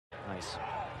things.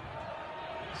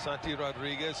 Santi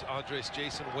Rodriguez, Andres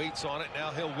Jason waits on it.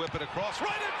 Now he'll whip it across. Right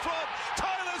in front!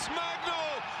 Talles Magno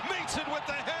meets it with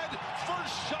the head.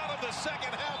 First shot of the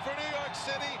second half for New York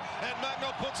City. And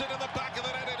Magno puts it in the back of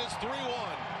the net. It is 3-1.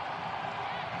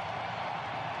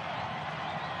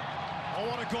 Oh,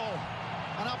 what a goal.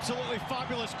 An absolutely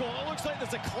fabulous goal. It looks like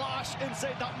there's a clash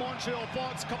inside that Montreal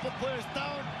box. A couple players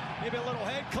down, maybe a little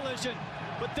head collision.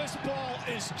 But this ball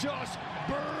is just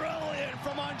brilliant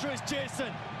from Andres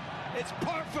Jason. It's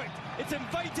perfect. It's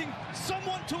inviting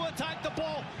someone to attack the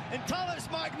ball. And Talles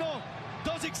Magno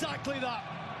does exactly that.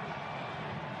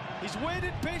 He's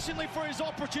waited patiently for his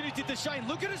opportunity to shine.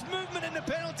 Look at his movement in the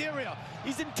penalty area.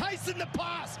 He's enticing the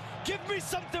pass. Give me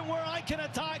something where I can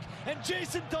attack. And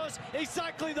Jason does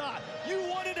exactly that. You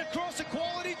wanted a cross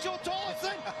equality, Joe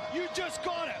Tolleson? You just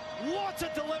got it. What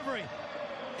a delivery.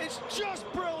 It's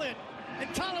just brilliant.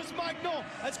 And Talles Magno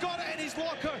has got it in his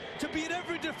locker to beat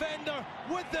every defender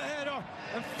with the header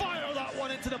and fire that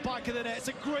one into the back of the net. It's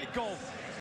a great goal.